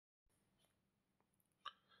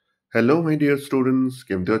Hello, my dear students.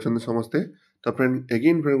 केमती अच्छा समस्ते तो फ्रेंड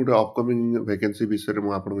एगेन फ्रेंड गोटे अपकमिंग वैकेंसी विषय में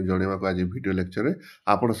आपको जनवाक आज वीडियो लेक्चर में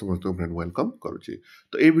आपन समस्त फ्रेंड वेलकम करुच्ची।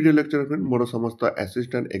 तो ये वीडियो लेक्चर फ्रेंड मोर समस्त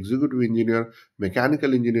assistant executive engineer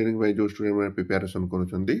mechanical engineering जो स्टूडेंट मैंने प्रिपेरेसन करूँगा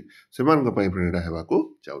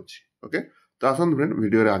चाहूँगी। ओके, तो आसन फ्रेंड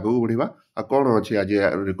वीडियो आगे बढ़ा आ कौन अच्छी आज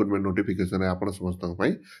रिक्रुटमेंट नोटिफिकेशन आप समस्त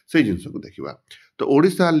से जिनस को देखा। तो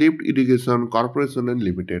Odisha lift irrigation corporation and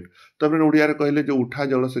limited तो फ्रेंड ओडिया कहले जो उठा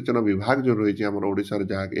जलसेचन विभाग जो रही है ओडिशा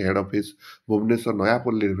जहाँ head office Bhubaneswar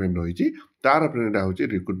Nayapalli friend रही तार फ्रेंड यहाँ हूँ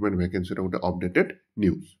रिक्रुटमेंट वैकेंसी गोटे अपडेटेड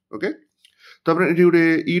न्यूज। ओके, तो ये गोटे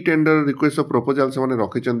e tender request of proposal से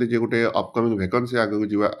रखिंट जे गोटे अपकमिंग वैकेंसी आगे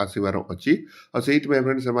जी आसबार अच्छी और से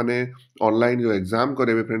फ्रेंड से ऑनलाइन जो एग्जाम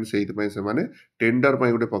करेंगे फ्रेंड से टेंडर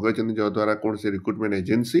गोटे पकड़ जो द्वारा कौन से रिक्रुटमेंट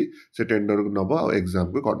एजेंसी से टेंडर को नब और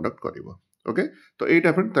एग्जाम को कंडक्ट कर। ओके, तो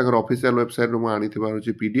यहाँ फ्रेंड ऑफिशियल वेबसाइट में आनी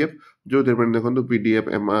पीडीएफ जो देखो पीडीएफ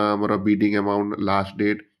आमर bidding amount last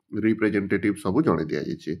date representative सब जन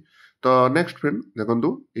दि तो नेक्स्ट फ्रेंड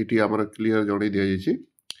देखो ये आमर क्लीयर जन दि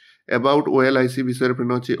अबाउट ओएलआईसी विषय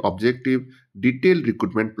फ्रेंड अच्छी ऑब्जेक्टिव डिटेल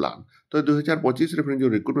रिक्रुटमेंट प्लान तो 2025 फ्रेंड जो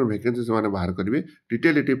रिक्रुटमेंट वैकेंसी से बाहर करेंगे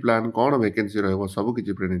डिटेल प्लान कौन वैकेंसी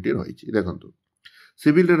रही फ्रेंड ये रही देखो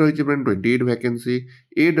सिविल रही friend 28 vacancy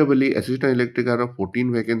एडब्ल्यू assistant electrical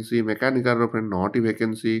 14 vacancy mechanical friend 9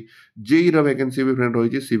 vacancy JEE vacancy भी फ्रेंड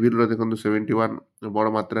रही सिविल देखो 71 बड़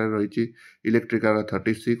मात्रा रही इलेक्ट्रिकल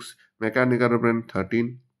 36 मेकानिकल फ्रेंड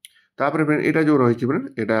 13 तापर फ्रेंड यहाँ जो रही फ्रेंड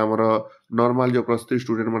यहाँ आमर नॉर्मल जो प्लस 3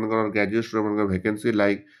 स्टूडेंट मान graduate student vacancy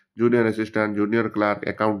like junior assistant junior Clark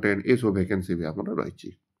accountant ये सब वैकेंसी भी आम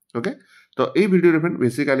रही। ओके, तो ये वीडियो फ्रेंड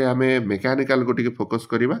बेसिकली आम मेकानिकल को फोकस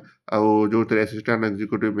करवा जो assistant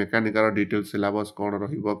executive mechanical detail syllabus कौन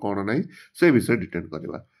रौन ना से विषय डिटेल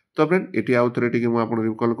करवा। तो फ्रेंड ये आउ थे मुझे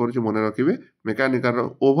रिकॉल कर मन रखिए मेकानिकल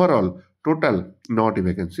ओवरऑल टोटाल 9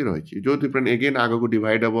 वैकेंसी रही जो फ्रेंड एगेन आग को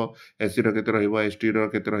डिवाइड हम एससी एसटी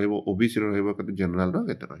ओबीसी जनरल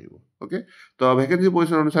रही। ओके, तो वैकेंसी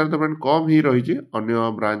पोजिशन अनुसार तो फ्रेंड कम ही रही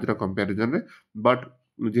अन्य ब्रांच कंपैरिजन रे बट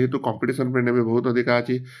जेहेतु कंपटीशन फ्रेंड एवं बहुत अधिक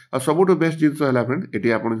अच्छी और सबुठ बेस्ट जिनस है फ्रेंड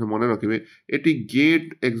ये आप मन रखिए ये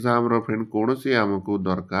गेट एग्जाम फ्रेंड कौन सी आमको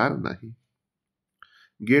दरकार नहीं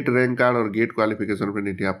गेट रैंक कार्ड और गेट क्वालिफिकेशन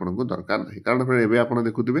फ्रेंड ये आपको दरकार नहीं कारण फ्रेंड एवं आप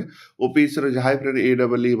देखुए ओपीएससी जहाँ फ्रेंड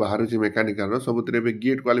एडब्ल्यू बाहर मेकानिकल सब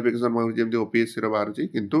गेट क्वालिफिकेशन बाहर ओपीएससी बाहर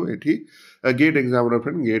किंतु ये गेट एग्जाम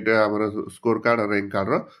फ्रेंड गेट आम स्कोर कार्ड और रैंक कार्ड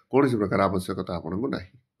कौन प्रकार आवश्यकता आपको ना।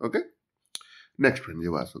 ओके, नेक्स्ट फ्रेंड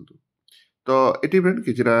जो आसतु तो ये फ्रेंड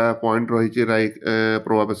किछिटा पॉइंट रही लाइक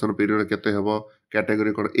प्रोबेशन पीरियड केते हबो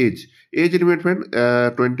category code age limit friend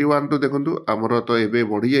 21 to देखंतु हमर तो एबे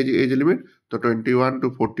बढ़ी जाय एज लिमिट तो 21 टू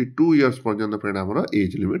 42 इयर्स पर्यंत फ्रेंड हमर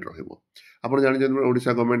एज लिमिट रहइबो आपण जानि जन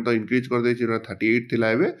ओडिशा गवर्नमेंट तो इंक्रीज कर देछि 38 थिला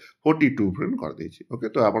एबे 42 फ्रेंड कर देछि। ओके,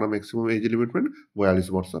 तो आपण मैक्सिमम एज लिमिट फ्रेंड 42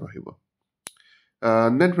 वर्ष रहइबो।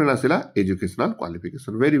 Then friend आसिला educational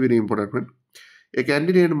qualification very very important friend A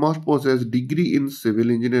candidate must possess degree in civil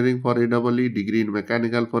engineering for AEE, degree in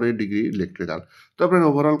mechanical for a degree electrical। तो अपने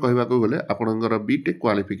overall कहबा को गले आपनकर BTech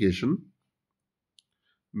qualification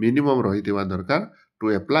minimum रही दरकार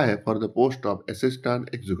to apply for the post of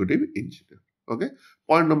assistant executive engineer. Okay,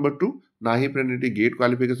 point number 2 ना ही friend gate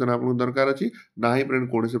qualification आपको दरकार अच्छी ना ही फ्रेंड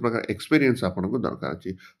कौन प्रकार एक्सपीरियंस आपको दरकार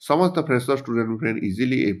अच्छी समस्त फ्रेशर स्टूडेंट फ्रेंड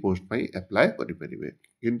इजिली ए पोस्ट पर अप्लाई करेंगे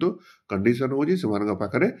किंतु कंडीशन हूँ से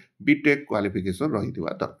पाखे बीटेक क्वालिफिकेशन रही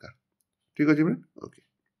दरकार। ठीक अच्छे friend. Okay,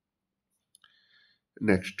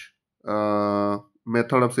 next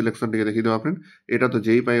method of selection टे देखीद फ्रेंड यहाँ तो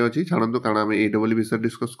जेई पाई अच्छी छाड़ू कारण आम एडब्ल्यू विषय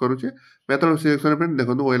डिस्कस करुचे मेथड ऑफ सिलेक्शन फ्रेंड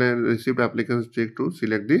देखो well received application check to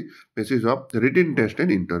select the basis of written test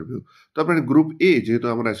and interview. तो फ्रेंड ग्रुप ए जेहेतु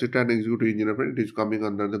आम assistant executive engineer friend it is coming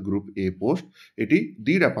under the group A post ये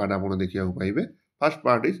दीटा part आप देखा पाइबे first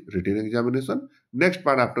part is written examination next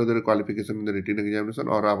part after the qualification in the written examination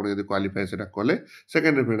और आप qualify से कले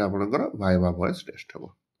सेकेंड फ्रेंड आपंकर वाइवा वॉइस टेस्ट हम।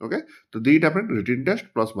 ओके, तो दीटा friend written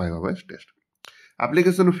test plus viva voice test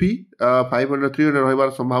application फी 500-300 रही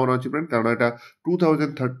संभावना अच्छी फ्रेंड कारण यहाँ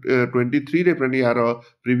 2023 रे फ्रेंड यार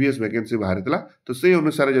प्रीवियस वैकेंसी बाहर था तो से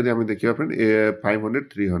अनुसार जब आम देखा फ्रेंड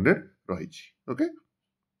 500-300 रही। ओके,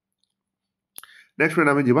 नेक्स्ट फ्रेंड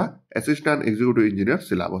आम जा असिस्टेंट एक्जिक्यूटिव इंजीनियर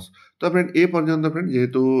सिलेबस। तो फ्रेंड ए पर्यंत फ्रेंड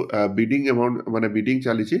जेहेतु बिडिंग अमाउंट माने बिडिंग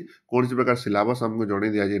चली कौन प्रकार सिलेबस आमको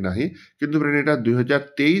जन दि जाए ना किंतु फ्रेंड यहाँ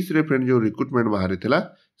 2023 रे फ्रेंड जो रिक्रुटमेंट बाहर था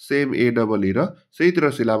सेम एडब्ल्यू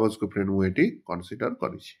से सिलेबस को फ्रेंड मुझे कनसीडर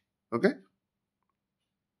कर। ओके,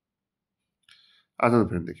 आसन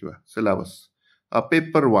फ्रेंड देखा syllabus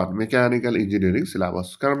paper 1 mechanical engineering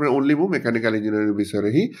syllabus कारण ओनली मु मेकानिकल इंजीनियरिंग विषय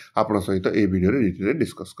ही आप सहित ए वीडियो डिटेल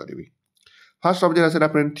डिस्कस करी। फर्स्ट सब्जेक्ट आसला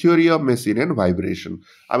friend theory of machine and vibration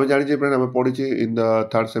आम जानी फ्रेंड आम पढ़ी in the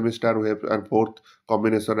third semester way and fourth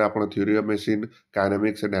combination आप theory of machine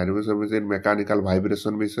dynamics and dynamics of machine mechanical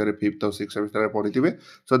vibration विषय फिफ्थ और six semester पढ़ी थे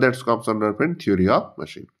so that's comes under friend theory of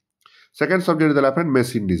machine second subject देला friend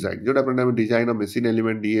machine design जोटा friend आम design of machine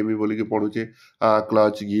element DME बोल के पढ़ुचे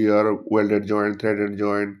clutch gear welded joint threaded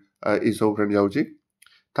joint ये सब फ्रेंड जाऊँगी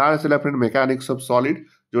थर्ड आसला फ्रेंड मेकानिक्स ऑफ सॉलिड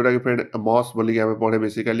जोटा कि फ्रेंड मॉस बोली आम पढ़े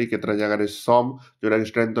बेसिकली केतटा जगह सम जोटा कि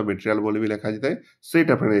स्ट्रेंथ ऑफ मटेरियल बोली भी लिखा जाए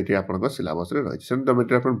सेटा फ्रेंड ये आपन सिलेबस रे रही स्ट्रेंथ ऑफ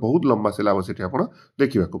मटेरियल फ्रेंड बहुत लंबा सिलेबस ये आप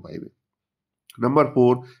देखा पाइबे number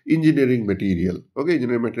 4 engineering material okay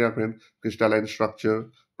engineering material friend crystalline structure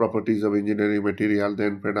properties of engineering material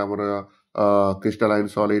then friend आमर crystalline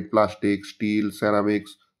solid plastic steel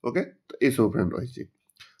ceramics okay तो ये सब फ्रेंड रही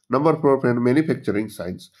नंबर 4 फ्रेंड मैन्युफैक्चरिंग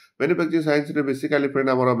साइंस रे बेसिकली फ्रेंड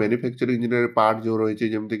आमर मैन्युफैक्चरिंग इंजीनियर पार्ट जो रही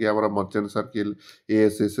जेमती कि आमर मर्चेंट सर्किल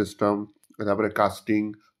एएसए सिस्टम तापर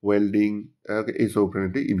कास्टिंग वेल्डिंग ये सब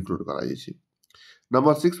फ्रेंड इनक्लूड करा जायछि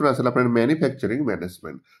नंबर 6 आसला फ्रेंड मैन्युफैक्चरिंग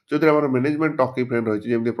मैनेजमेंट जो आमर मैनेजमेंट टॉपिक फ्रेंड रही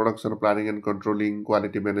जेमती production planning and controlling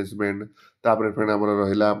quality management तापर फ्रेंड आमर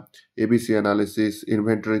रहिला ABC analysis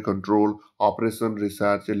inventory control operation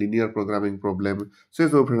research linear programming problem से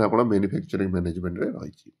सब फ्रेंड आप मैन्युफैक्चरिंग मैनेजमेंट रे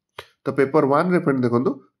रही तो पेपर 1 रे फ्रेंड देखो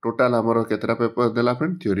टोटाल आमर केतरा पेपर देला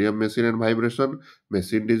friend theory of machine and vibration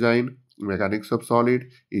machine design mechanics of solid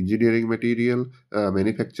engineering material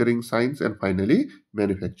manufacturing science and finally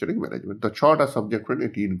manufacturing management तो 6टा सब्जेक्ट फ्रेंड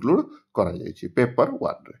एटी इंक्लूड करा जायछि पेपर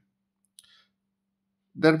 1 रे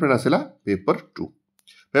देन फ्रेंड आसला पेपर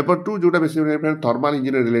 2 जोटा basically friend thermal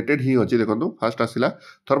engineer related ही अछि देखो first आसला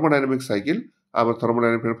thermodynamic cycle our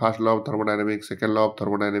thermodynamic first law of thermodynamics second law of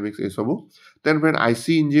thermodynamics ये सब then friend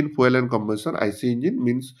IC engine fuel and combustion IC engine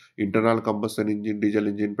means internal combustion engine diesel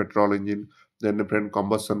engine petrol engine then friend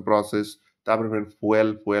combustion process तापर friend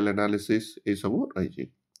fuel analysis ये सब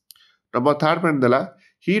रही number 3 friend देला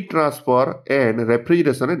heat transfer and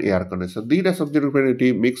refrigeration and air condition दीटा subject friend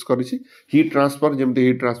eighty mix करिछि heat transfer जेमते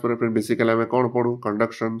heat transfer friend basically हम कोन पढू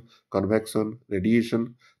conduction convection radiation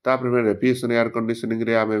तापर friend refrigeration air conditioning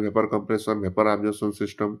रे हम vapour compression vapour absorption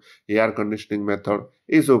system air conditioning method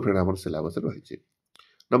ए सब friend हमर syllabus रही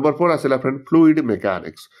number 4 आसला friend fluid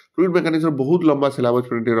mechanics बहुत लंबा सिलेबस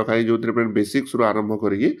फ्रेंड रखा है जो फ्रेंड बेसिक्स रु आरंभ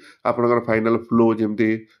करिके आपनकर final flow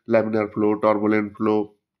जेमते laminar flow turbulent flow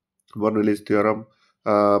Bernoulli's theorem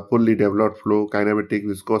fully developed flow kinematic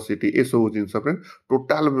viscosity ए सब जिनस friend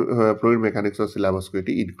total fluid mechanics syllabus को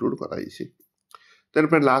eighty include कराइछि then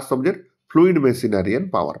friend last subject fluid machinery and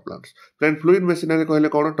power plants friend fluid machinery कहले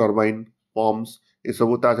कोन turbine pumps ए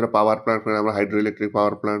सब ताजर power plant friend hydro electric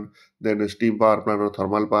power plant then steam power plant और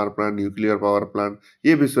thermal power plant nuclear power plant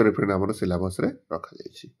ये विषय रे friend हमर syllabus रे रखा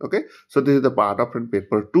जायछि okay so this is the part of friend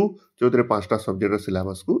paper 2 जो रे पांचटा सब्जेक्ट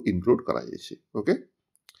सिलेबस को इंक्लूड करा जायछि ओके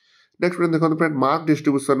नेक्स्ट फ्रेंड देखो फ्रेंड मार्क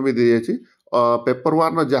डिस्ट्रीब्यूशन भी दी जायछि पेपर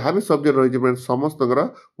 1 रो जहां भी सब्जेक्ट रही फ्रेंड समस्त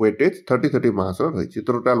वेटेज 30 मार्क्स रही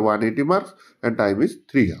total 180 marks and time is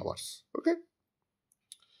 3 hours okay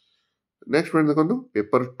next friend देखो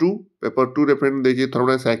पेपर 2 रे फ्रेंड देछि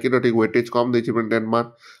थर्मोडायनामिक साइकिल ठीक वेटेज कम देछि फ्रेंड 10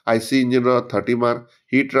 मार्क आईसी इंजन रो 30 mark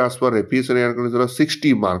heat transfer refrigeration air conditioner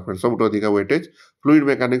 60 mark friend सब अधिक weightage fluid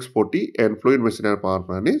mechanics 40 and fluid machinery power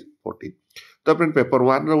plant is 40 तो friend paper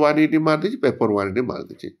 1 रो 180 mark देछि paper 180 mark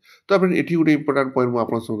देछि तो फ्रेंड एठी गुटे इंपोर्टेंट पॉइंट मु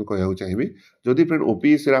आपन सब कहया चाहिबी जदि फ्रेंड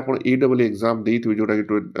ओपीएस रे आपन एडब्ल्यू एग्जाम देइथि जोटा कि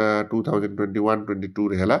 2021 22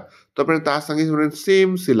 रे हला तो फ्रेंड ता संगे फ्रेंड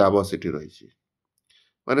सेम सिलेबस एठी रहिछि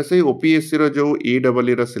माने से ओपीएससी रो जो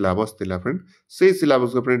एडब्ल्यू रो सिलेबस थिला फ्रेंड से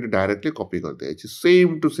सिलेबस को फ्रेंड डायरेक्टली कॉपी कर दे छै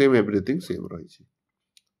same to same everything same रही छै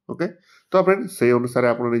ओके तो फ्रेंड से अनुसार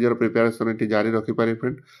आप निजर प्रिपरेशन एटी जारी रखि पारे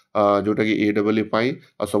फ्रेंड जोटा कि एडब्ल्यू पाई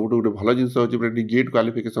आ सबुठ गोटे भल जिनस अछि फ्रेंड गेट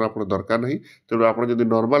क्वालिफिकेशन आपन दरकार नहीं तेणु आप जदि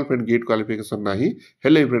नॉर्मल फ्रेंड गेट क्वालिफिकेशन नहीं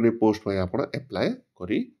हेले फ्रेंड पोस्ट पाई आपन अप्लाई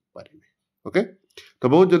करि पारिबे ओके तो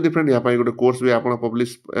बहुत जल्दी फ्रेंड यहाँ पर गोटे कोर्स भी आपन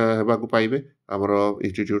पब्लिश हेबा को पाइबे हमर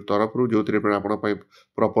इंस्टीट्यूट तरफ रु जो फ्रेंड आपन पाई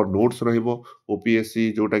प्रॉपर नोट्स रहिबो ओपीएससी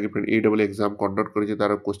जोटा कि फ्रेंड एडब्ल्यू एग्जाम कंडक्ट करि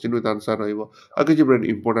तार क्वेश्चन विथ आंसर रहिबो आ कि फ्रेंड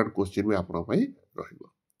इंपोर्टेंट क्वेश्चन भी आपन पाई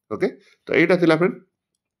रहिबो ओके तो एटा थिला friend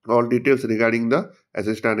all details regarding the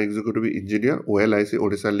assistant executive engineer OLIC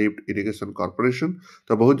Odisha Lift Irrigation Corporation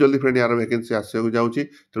तो बहुत जल्दी फ्रेंड यार वैकेंसी आसे जाउची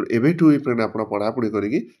तो एबेठू ही फ्रेंड आपण पढ़ा पढ़ी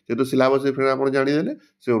करिकी जेतो सिलेबस फ्रेंड आपण जानि देले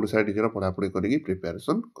से अनुसार टीचर पढ़ा पढ़ी करिकी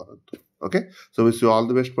प्रिपरेशन करंतु okay so wish you all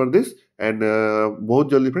the best for this and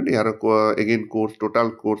बहुत जल्दी फ्रेंड यार अगेन कोर्स टोटल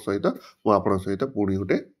कोर्स सहित मु आपण सहित पुणी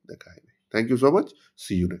गुटे देखा thank you so much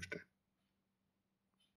see you next time